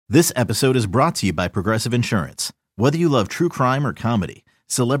This episode is brought to you by Progressive Insurance. Whether you love true crime or comedy,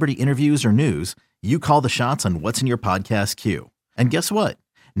 celebrity interviews or news, you call the shots on what's in your podcast queue. And guess what?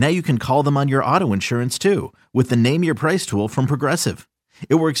 Now you can call them on your auto insurance too with the Name Your Price tool from Progressive.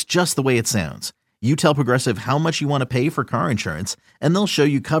 It works just the way it sounds. You tell Progressive how much you want to pay for car insurance, and they'll show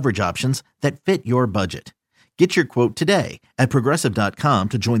you coverage options that fit your budget. Get your quote today at Progressive.com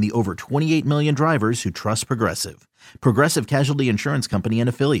to join the over 28 million drivers who trust Progressive. Progressive Casualty Insurance Company and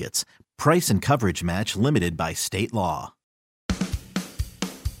Affiliates. Price and coverage match limited by state law. Hi,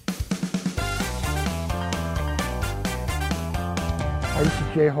 this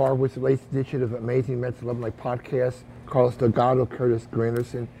is Jay Horwitz, the latest edition of Amazing Mets Alumni Podcast. Carlos Delgado, Curtis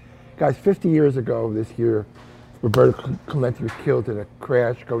Granderson. Guys, 50 years ago this year, Roberto Clemente was killed in a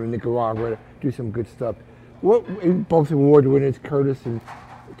crash going to Nicaragua to do some good stuff. Both award winners, Curtis in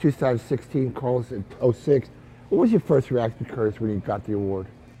 2016, Carlos in 2006. What was your first reaction, Curtis, when you got the award?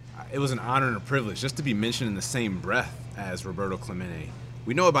 It was an honor and a privilege just to be mentioned in the same breath as Roberto Clemente.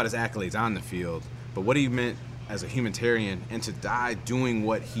 We know about his accolades on the field, but what he meant as a humanitarian and to die doing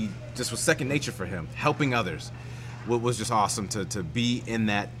what he just was second nature for him, helping others. What was just awesome to be in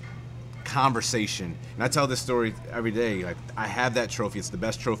that conversation. And I tell this story every day. Like, I have that trophy. It's the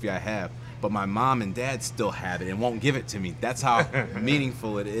best trophy I have. But my mom and dad still have it and won't give it to me. That's how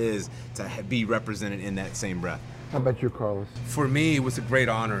meaningful it is to be represented in that same breath. How about you, Carlos? For me, it was a great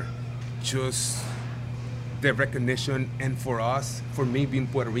honor. Just the recognition, and for us, for me being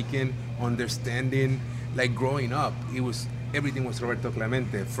Puerto Rican, understanding, like growing up, everything was Roberto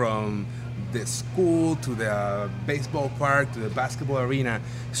Clemente, from the school to the baseball park to the basketball arena.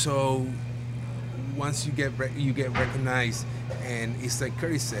 So once you get recognized, and it's like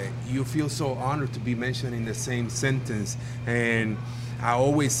Curtis said, you feel so honored to be mentioned in the same sentence. And I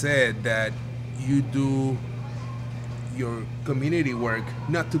always said that you do your community work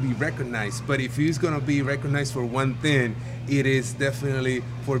not to be recognized, but if he's going to be recognized for one thing, it is definitely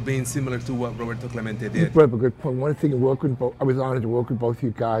for being similar to what Roberto Clemente did. You brought up a good point. One thing, I was honored to work with both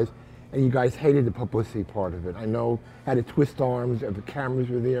you guys, and you guys hated the publicity part of it. I know, had to twist arms, the cameras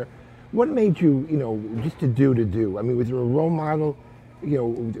were there. What made you, just to do? I mean, was there a role model,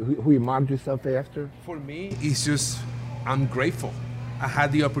 who you modeled yourself after? For me, it's just, I'm grateful. I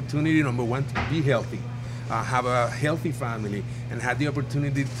had the opportunity, number one, to be healthy, have a healthy family, and had the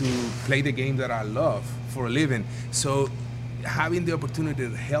opportunity to play the game that I love for a living. So having the opportunity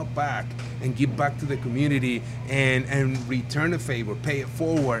to help back and give back to the community and return a favor, pay it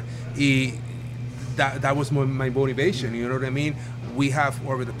forward, that was my motivation, you know what I mean? We have,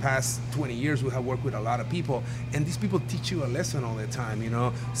 over the past 20 years, we have worked with a lot of people, and these people teach you a lesson all the time,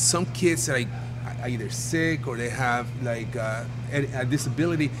 Some kids are either sick or they have a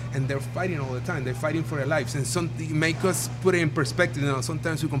disability, and they're fighting all the time. They're fighting for their lives, and something make us put it in perspective.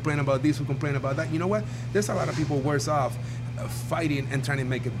 Sometimes we complain about this, we complain about that. You know what? There's a lot of people worse off fighting and trying to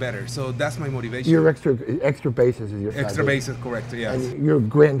make it better. So that's my motivation. Your extra bases is your extra bases, correct? Yes. And your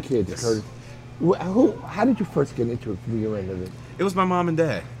grandkids, yes. Curtis. How did you first get into it from your end of it? It was my mom and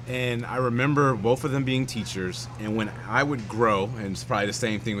dad, and I remember both of them being teachers, and when I would grow, and it's probably the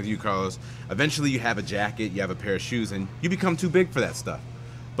same thing with you, Carlos, eventually you have a jacket, you have a pair of shoes, and you become too big for that stuff.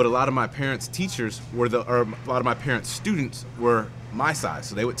 But a lot of my parents' teachers a lot of my parents' students were my size,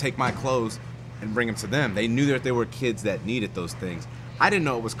 so they would take my clothes and bring them to them. They knew that there were kids that needed those things. I didn't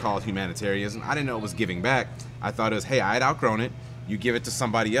know it was called humanitarianism. I didn't know it was giving back. I thought it was, hey, I had outgrown it, you give it to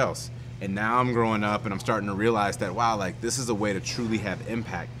somebody else. And now I'm growing up and I'm starting to realize that, wow, this is a way to truly have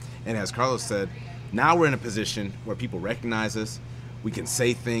impact. And as Carlos said, now we're in a position where people recognize us, we can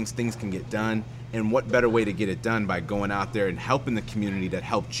say things can get done. And what better way to get it done by going out there and helping the community that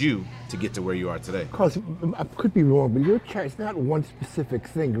helped you to get to where you are today? Carlos, I could be wrong, but it's not one specific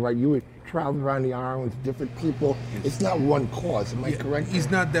thing, right? You would travel around the island with different people. It's not one cause, am I correct? It's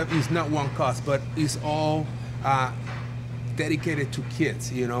not one cause, but it's all dedicated to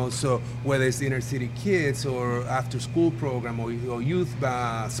kids, so whether it's inner city kids or after school program or youth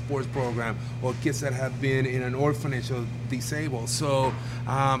sports program or kids that have been in an orphanage or disabled. So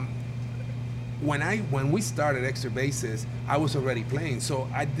when we started Extra Bases, I was already playing, so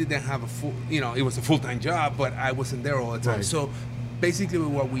I didn't have a full, it was a full-time job, but I wasn't there all the time. Right. So basically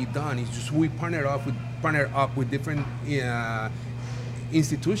what we've done is just we partnered up with different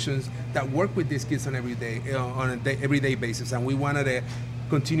institutions that work with these kids on an everyday basis, and we wanted to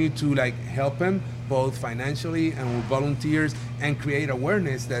continue to help them both financially and with volunteers and create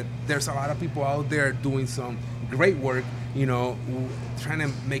awareness that there's a lot of people out there doing some great work, trying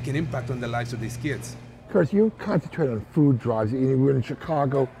to make an impact on the lives of these kids. Curtis, you concentrate on food drives. You were in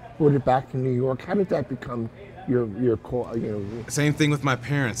Chicago, brought it back to New York. How did that become Same thing with my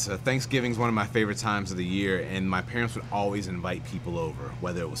parents. Thanksgiving's one of my favorite times of the year, and my parents would always invite people over,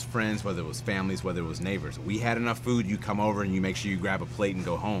 whether it was friends, whether it was families, whether it was neighbors. We had enough food, you come over and you make sure you grab a plate and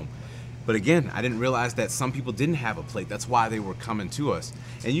go home. But again, I didn't realize that some people didn't have a plate. That's why they were coming to us.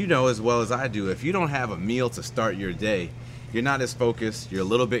 And you know as well as I do, if you don't have a meal to start your day, you're not as focused, you're a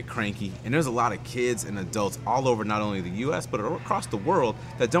little bit cranky, and there's a lot of kids and adults all over not only the U.S., but across the world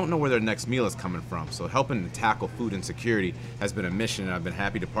that don't know where their next meal is coming from. So helping to tackle food insecurity has been a mission, and I've been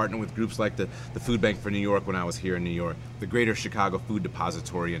happy to partner with groups like the Food Bank for New York when I was here in New York, the Greater Chicago Food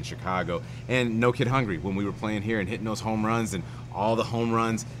Depository in Chicago, and No Kid Hungry when we were playing here and hitting those home runs, and all the home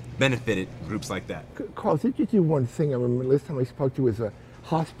runs benefited groups like that. Carlos, did you do one thing? I remember last time I spoke to you was a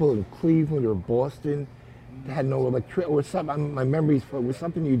hospital in Cleveland or Boston. They had no electricity or something. My memories was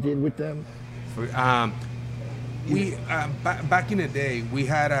something you did with them. We back in the day, we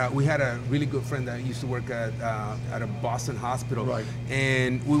had a really good friend that used to work at a Boston hospital, right.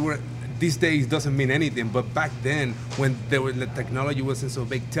 And we were. These days doesn't mean anything, but back then, when the technology wasn't so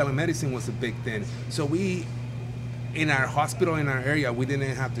big, telemedicine was a big thing. So we, in our hospital in our area, we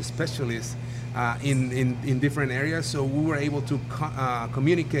didn't have the specialists in different areas, so we were able to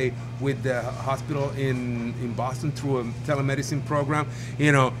communicate with the hospital in Boston through a telemedicine program.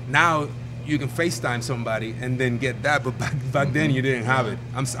 You know, now you can FaceTime somebody and then get that, but back then you didn't have it.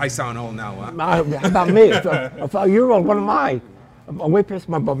 I sound old now. Huh? How about me? You're old. What am I? I'm way past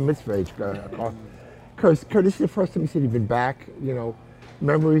my bar mitzvah age. Curtis, this is the first time you said you've been back. You know,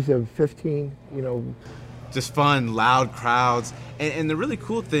 memories of 15. You know. Just fun, loud crowds. And the really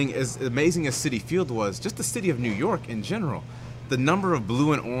cool thing, as amazing as Citi Field was, just the city of New York in general, the number of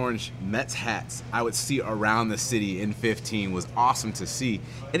blue and orange Mets hats I would see around the city in 15 was awesome to see.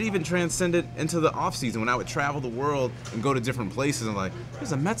 It even transcended into the off season when I would travel the world and go to different places and like,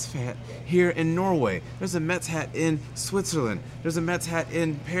 there's a Mets hat here in Norway, there's a Mets hat in Switzerland, there's a Mets hat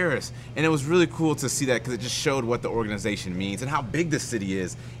in Paris. And it was really cool to see that because it just showed what the organization means and how big the city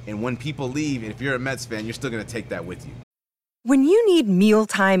is. And when people leave, if you're a Mets fan, you're still going to take that with you. When you need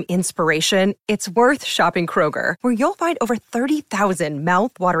mealtime inspiration, it's worth shopping Kroger, where you'll find over 30,000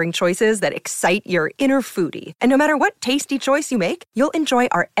 mouth-watering choices that excite your inner foodie. And no matter what tasty choice you make, you'll enjoy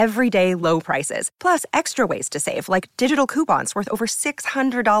our everyday low prices, plus extra ways to save, like digital coupons worth over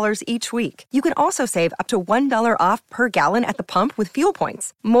 $600 each week. You can also save up to $1 off per gallon at the pump with fuel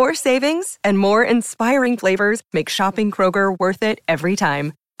points. More savings and more inspiring flavors make shopping Kroger worth it every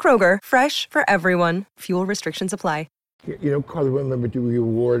time. Kroger, fresh for everyone. Fuel restrictions apply. You know, Carlos, I remember doing the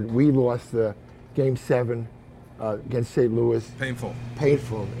award. We lost the Game 7 against St. Louis. Painful.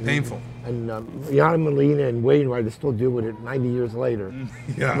 And Yadier Molina and Wainwright are still doing it 90 years later.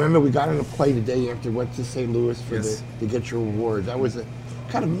 Yeah. Remember, we got on a plane the day after, went to St. Louis to get your award. That was a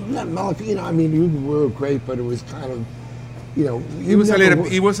kind of, not melancholy, you know, I mean, you were great, but it was kind of, you know. It was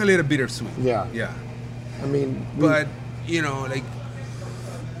a little bittersweet. Yeah. Yeah. I mean. But, you know, like,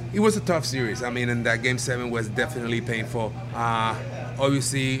 it was a tough series. I mean, and that Game 7 was definitely painful.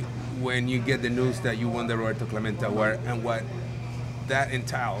 Obviously, when you get the news that you won the Roberto Clemente Award and what that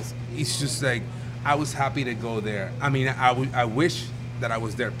entails, it's just like, I was happy to go there. I mean, I wish that I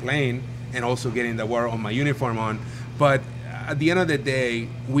was there playing and also getting the award on my uniform on. But at the end of the day,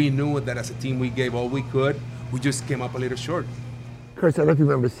 we knew that as a team we gave all we could. We just came up a little short. Chris, I don't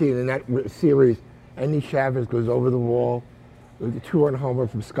remember seeing in that series, Endy Chavez goes over the wall. The 2-run homer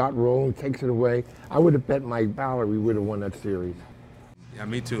from Scott Rowland takes it away. I would have bet my dollar we would have won that series. Yeah,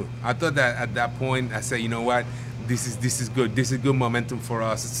 me too. I thought that at that point, I said, you know what, this is good. This is good momentum for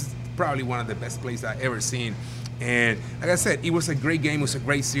us. It's probably one of the best plays I've ever seen. And like I said, it was a great game. It was a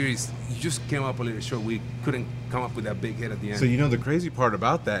great series. You just came up a little short. We couldn't come up with that big hit at the end. So you know the crazy part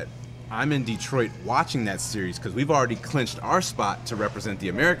about that, I'm in Detroit watching that series because we've already clinched our spot to represent the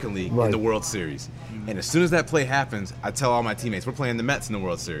American League in the World Series. And as soon as that play happens, I tell all my teammates, we're playing the Mets in the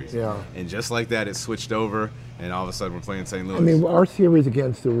World Series. Yeah. And just like that, it switched over, and all of a sudden we're playing St. Louis. I mean, our series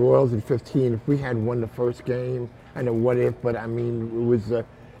against the Royals in 15, if we had won the first game, I know what if, but I mean, it was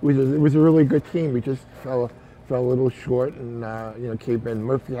a really good team. We just fell a little short, and you know, Cape Ben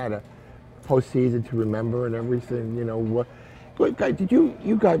Murphy had a postseason to remember and everything. You know, did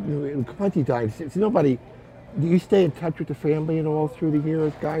you got Clemente died? So nobody. Do you stay in touch with the family and all through the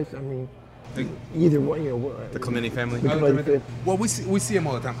years, guys? I mean. Either way, you know. The Clemente family? Well, we see them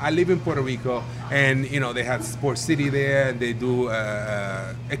all the time. I live in Puerto Rico, and, you know, they have Sports City there, and they do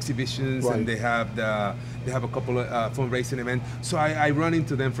exhibitions, and they have a couple of fundraising events. So I run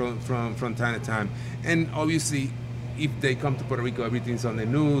into them from time to time. And obviously, if they come to Puerto Rico, everything's on the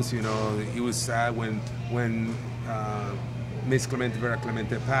news. You know, it was sad when Miss Vera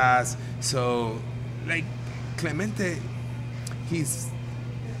Clemente passed. So, like, Clemente, his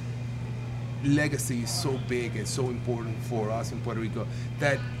legacy is so big and so important for us in Puerto Rico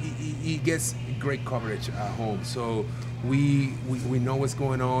that he gets great coverage at home. So we know what's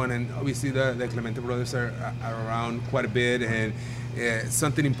going on, and obviously the Clemente brothers are around quite a bit, and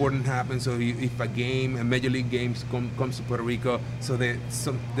something important happens. So if a major league game comes to Puerto Rico, so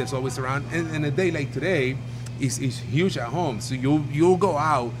there's always around. And a day like today is huge at home. So you'll go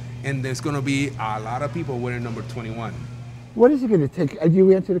out, and there's going to be a lot of people wearing number 21. What is it going to take?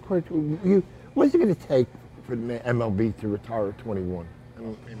 You answer the question. What is it going to take for the MLB to retire at 21?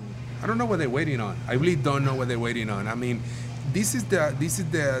 I don't know what they're waiting on. I really don't know what they're waiting on. I mean, this is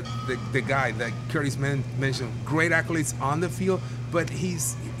the guy that Curtis mentioned. Great accolades on the field, but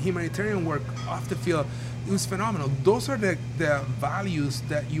his humanitarian work off the field, it was phenomenal. Those are the values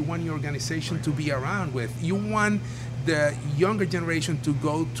that you want your organization to be around with. You want the younger generation to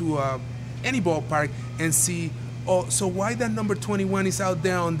go to any ballpark and see, oh, so why that number 21 is out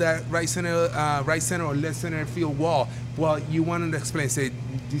there on that right center or left center field wall? Well, you want to explain, say,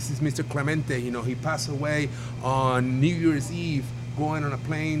 this is Mr. Clemente. You know, he passed away on New Year's Eve, going on a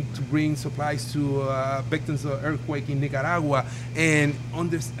plane to bring supplies to victims of earthquake in Nicaragua, and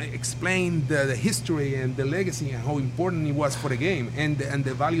explain the history and the legacy and how important he was for the game and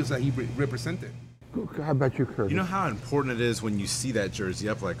the values that he represented. How about you, Curtis? You know how important it is when you see that jersey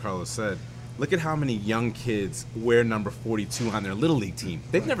up, like Carlos said. Look at how many young kids wear number 42 on their Little League team.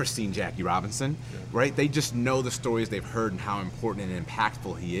 They've never seen Jackie Robinson, right? They just know the stories they've heard and how important and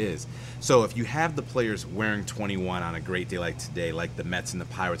impactful he is. So if you have the players wearing 21 on a great day like today, like the Mets and the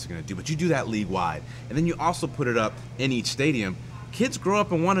Pirates are going to do, but you do that league-wide, and then you also put it up in each stadium, kids grow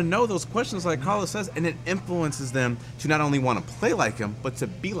up and want to know those questions like Carlos says, and it influences them to not only want to play like him, but to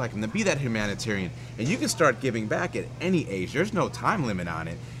be like him, to be that humanitarian. And you can start giving back at any age. There's no time limit on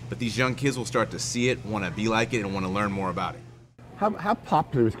it. But these young kids will start to see it, want to be like it, and want to learn more about it. How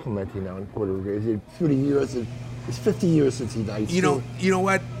popular is Clemente now in Puerto Rico? Is it 30 years? It's 50 years since he died. You know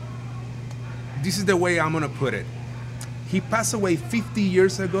what? This is the way I'm going to put it. He passed away 50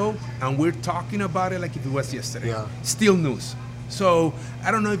 years ago, and we're talking about it like if it was yesterday. Yeah. Still news. So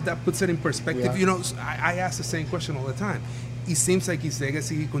I don't know if that puts it in perspective. Yeah. You know, I ask the same question all the time. It seems like his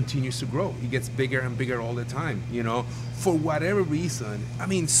legacy continues to grow. He gets bigger and bigger all the time, you know, for whatever reason. I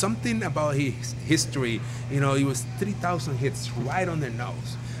mean, something about his history, you know, he was 3,000 hits right on their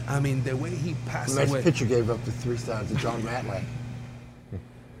nose. I mean, the way he passed away. The next pitcher gave up the 3 stars to John Matlack.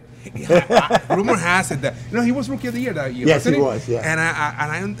 Rumor has it that he was Rookie of the Year that year. Yes, wasn't he was. Yeah.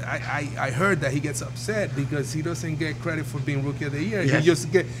 And I heard that he gets upset because he doesn't get credit for being Rookie of the Year. Yes.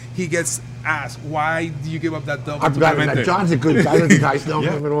 He gets asked, why do you give up that double? I've got it. John's a good guy. You guys know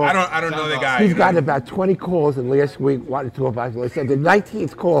him at all. I don't know the guy. He's got about 20 calls, and last week wanted to talk about it. I said the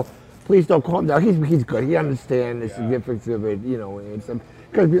 19th call, please don't call him. Now he's good. He understands the significance of it. You know, and some.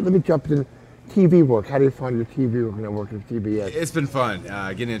 Let me jump in. TV work. How do you find your TV work and working with TBS? It's been fun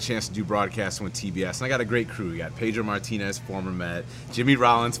getting a chance to do broadcasting with TBS. And I got a great crew. We got Pedro Martinez, former Met, Jimmy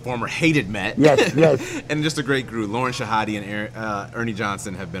Rollins, former hated Met. Yes. And just a great crew. Lauren Shahadi and Ernie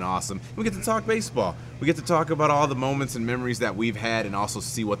Johnson have been awesome. We get to talk baseball. We get to talk about all the moments and memories that we've had and also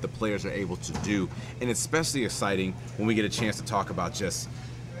see what the players are able to do. And it's especially exciting when we get a chance to talk about just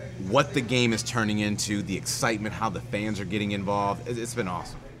what the game is turning into, the excitement, how the fans are getting involved. It's been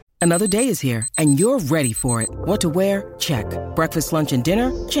awesome. Another day is here, and you're ready for it. What to wear? Check. Breakfast, lunch, and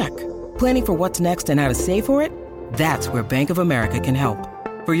dinner? Check. Planning for what's next and how to save for it? That's where Bank of America can help.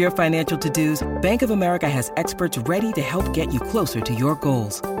 For your financial to-dos, Bank of America has experts ready to help get you closer to your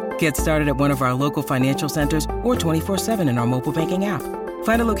goals. Get started at one of our local financial centers or 24/7 in our mobile banking app.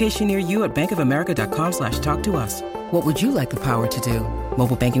 Find a location near you at bankofamerica.com/talktous. What would you like the power to do?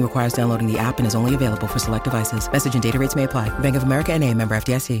 Mobile banking requires downloading the app and is only available for select devices. Message and data rates may apply. Bank of America N.A., member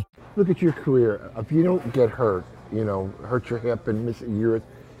FDIC. Look at your career. If you don't get hurt, hurt your hip and miss a year,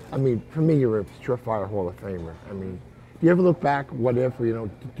 I mean, for me, you're a surefire Hall of Famer. I mean, do you ever look back, what if, to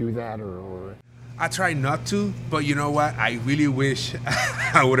do that or? I try not to, but you know what? I really wish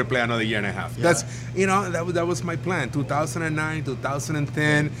I would have played another year and a half. Yeah. That's, that was my plan. 2009,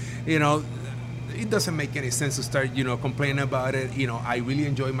 2010, it doesn't make any sense to start, complaining about it. I really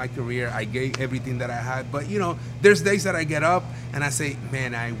enjoyed my career. I gave everything that I had. But, there's days that I get up and I say,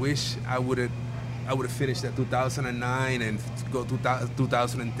 man, I wish I would have finished at 2009 and go to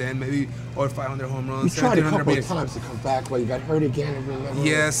 2010 maybe, or 500 home runs. You tried a couple of times to come back. Well, you got hurt again.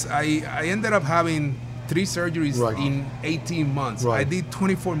 Yes, I ended up having 3 surgeries in 18 months. Right. I did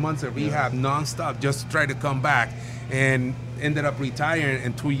 24 months of rehab nonstop just to try to come back, and ended up retiring,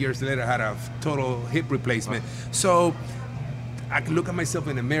 and 2 years later I had a total hip replacement. So I can look at myself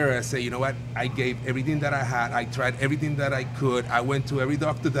in the mirror and say, you know what, I gave everything that I had. I tried everything that I could. I went to every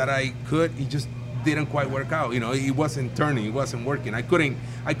doctor that I could. It just didn't quite work out. It wasn't turning. It wasn't working. I couldn't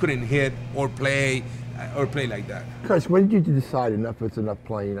hit or play like that. Chris, when did you decide enough is enough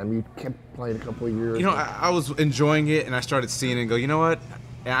playing? I mean, you kept playing a couple of years. I was enjoying it, and I started seeing it and go, you know what?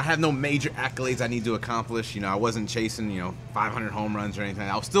 And I have no major accolades I need to accomplish. I wasn't chasing, 500 home runs or anything.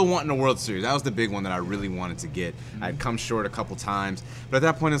 I was still wanting a World Series. That was the big one that I really wanted to get. I'd come short a couple times. But at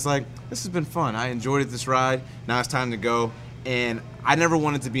that point, it's like, this has been fun. I enjoyed this ride. Now it's time to go. And I never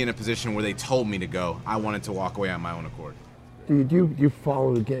wanted to be in a position where they told me to go. I wanted to walk away on my own accord. Do you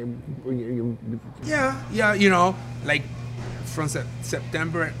follow the game? Yeah. Like from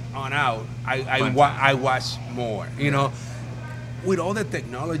September on out, I watch more. With all the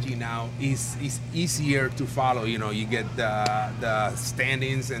technology now, it's easier to follow. You get the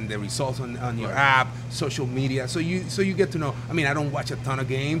standings and the results on your app, social media. So you get to know. I mean, I don't watch a ton of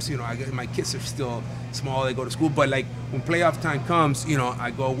games. My kids are still small. They go to school. But like when playoff time comes, I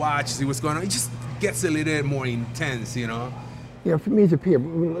go watch, see what's going on. It just gets a little more intense. Yeah, for me as a peer,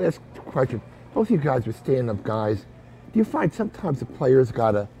 last question. Both of you guys are stand-up guys. Do you find sometimes the players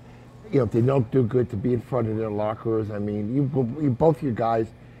gotta, if they don't do good, to be in front of their lockers? I mean, you both you guys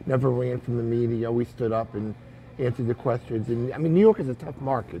never ran from the media. You always stood up and answered the questions. And I mean, New York is a tough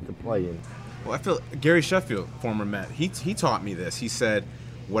market to play in. Well, I feel Gary Sheffield, former Met, he taught me this. He said,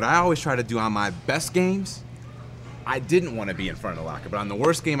 what I always try to do on my best games, I didn't want to be in front of the locker, but on the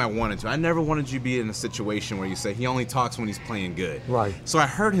worst game I wanted to. I never wanted you to be in a situation where you say he only talks when he's playing good. Right. So I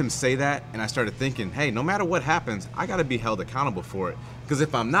heard him say that, and I started thinking, hey, no matter what happens, I got to be held accountable for it. Because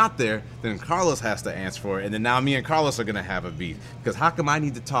if I'm not there, then Carlos has to answer for it, and then now me and Carlos are going to have a beef. Because how come I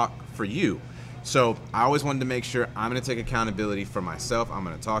need to talk for you? So I always wanted to make sure I'm going to take accountability for myself. I'm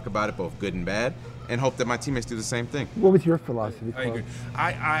going to talk about it, both good and bad, and hope that my teammates do the same thing. What was your philosophy? I agree.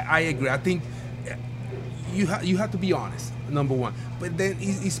 I agree. I think you have to be honest, number one. But then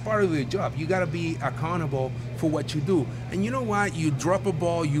it's part of your job. You got to be accountable for what you do. And you know what? You drop a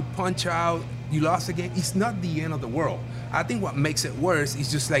ball, you punch out, you lost a game. It's not the end of the world. I think what makes it worse is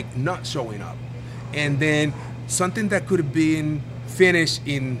just like not showing up. And then something that could have been finished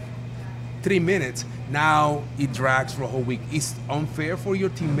in 3 minutes, now it drags for a whole week. It's unfair for your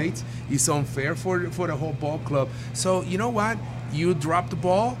teammates. It's unfair for the whole ball club. So you know what? You drop the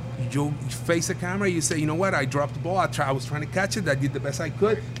ball, you face the camera, you say, you know what, I dropped the ball, I was trying to catch it, I did the best I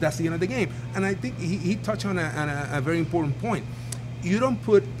could, that's the end of the game. And I think he touched on a very important point. You don't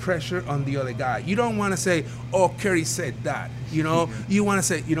put pressure on the other guy. You don't want to say, oh, Kerry said that. You want to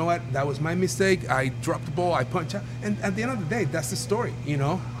say, you know what, that was my mistake, I dropped the ball, I punched out. And at the end of the day, that's the story, You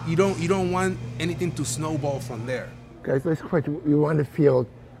don't want anything to snowball from there. Guys, last question. You were on the field,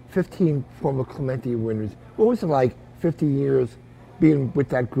 15 former Clemente winners. What was it like 50 years being with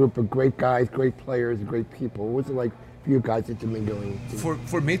that group of great guys, great players, great people? What was it like for you guys intermingling?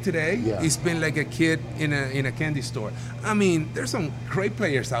 For me today, It's been like a kid in a candy store. I mean, there's some great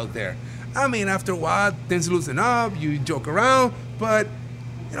players out there. I mean, after a while, things loosen up, you joke around, but,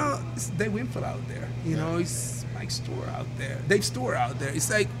 it's Dave Winfield out there. It's Mike Stewart out there, Dave Stewart out there. It's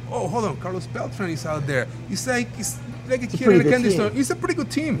like, oh, hold on, Carlos Beltran is out there. It's like a kid in a candy store. It's a pretty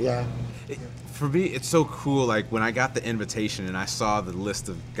good team. Yeah. For me, it's so cool. Like when I got the invitation and I saw the list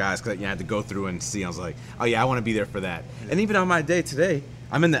of guys that you had to go through and see, I was like, oh yeah, I want to be there for that. And even on my day today,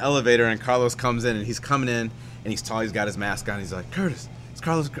 I'm in the elevator and Carlos comes in and he's coming in and he's tall, he's got his mask on. He's like, Curtis, it's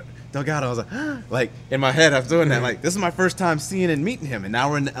Carlos Delgado. I was like, ah. Like in my head, I was doing that. Like this is my first time seeing and meeting him. And now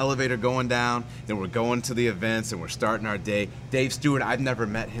we're in the elevator going down. Then we're going to the events and we're starting our day. Dave Stewart, I've never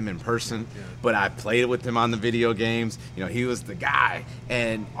met him in person, but I played with him on the video games. He was the guy.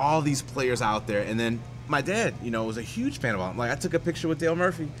 And all these players out there. And then my dad, was a huge fan of him. Like I took a picture with Dale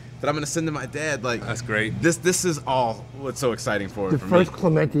Murphy that I'm going to send to my dad. Like that's great. This is all what's so exciting for the me. first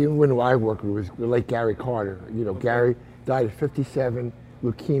Clemente winner I worked with was like Gary Carter. Gary died at 57.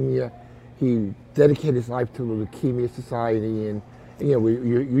 Leukemia. He dedicated his life to the Leukemia Society, and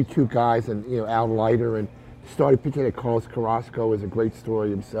you two guys, and Al Leiter, and started pitching at Carlos Carrasco is a great story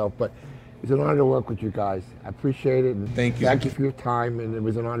himself. But it's an honor to work with you guys. I appreciate it, and thank you. Thank you for your time, and it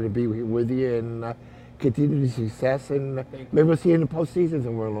was an honor to be with you, and continued success, and maybe we'll see you in the postseason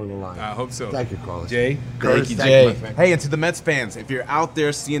somewhere along the line. I hope so. Thank you, Carlos. Jay? Thank you, Jay. Hey, and to the Mets fans, if you're out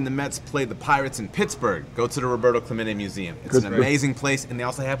there seeing the Mets play the Pirates in Pittsburgh, go to the Roberto Clemente Museum. It's an amazing place, and they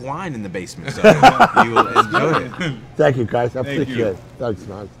also have wine in the basement, so you will enjoy it. Thank you, guys. I appreciate it. Thanks,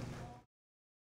 man.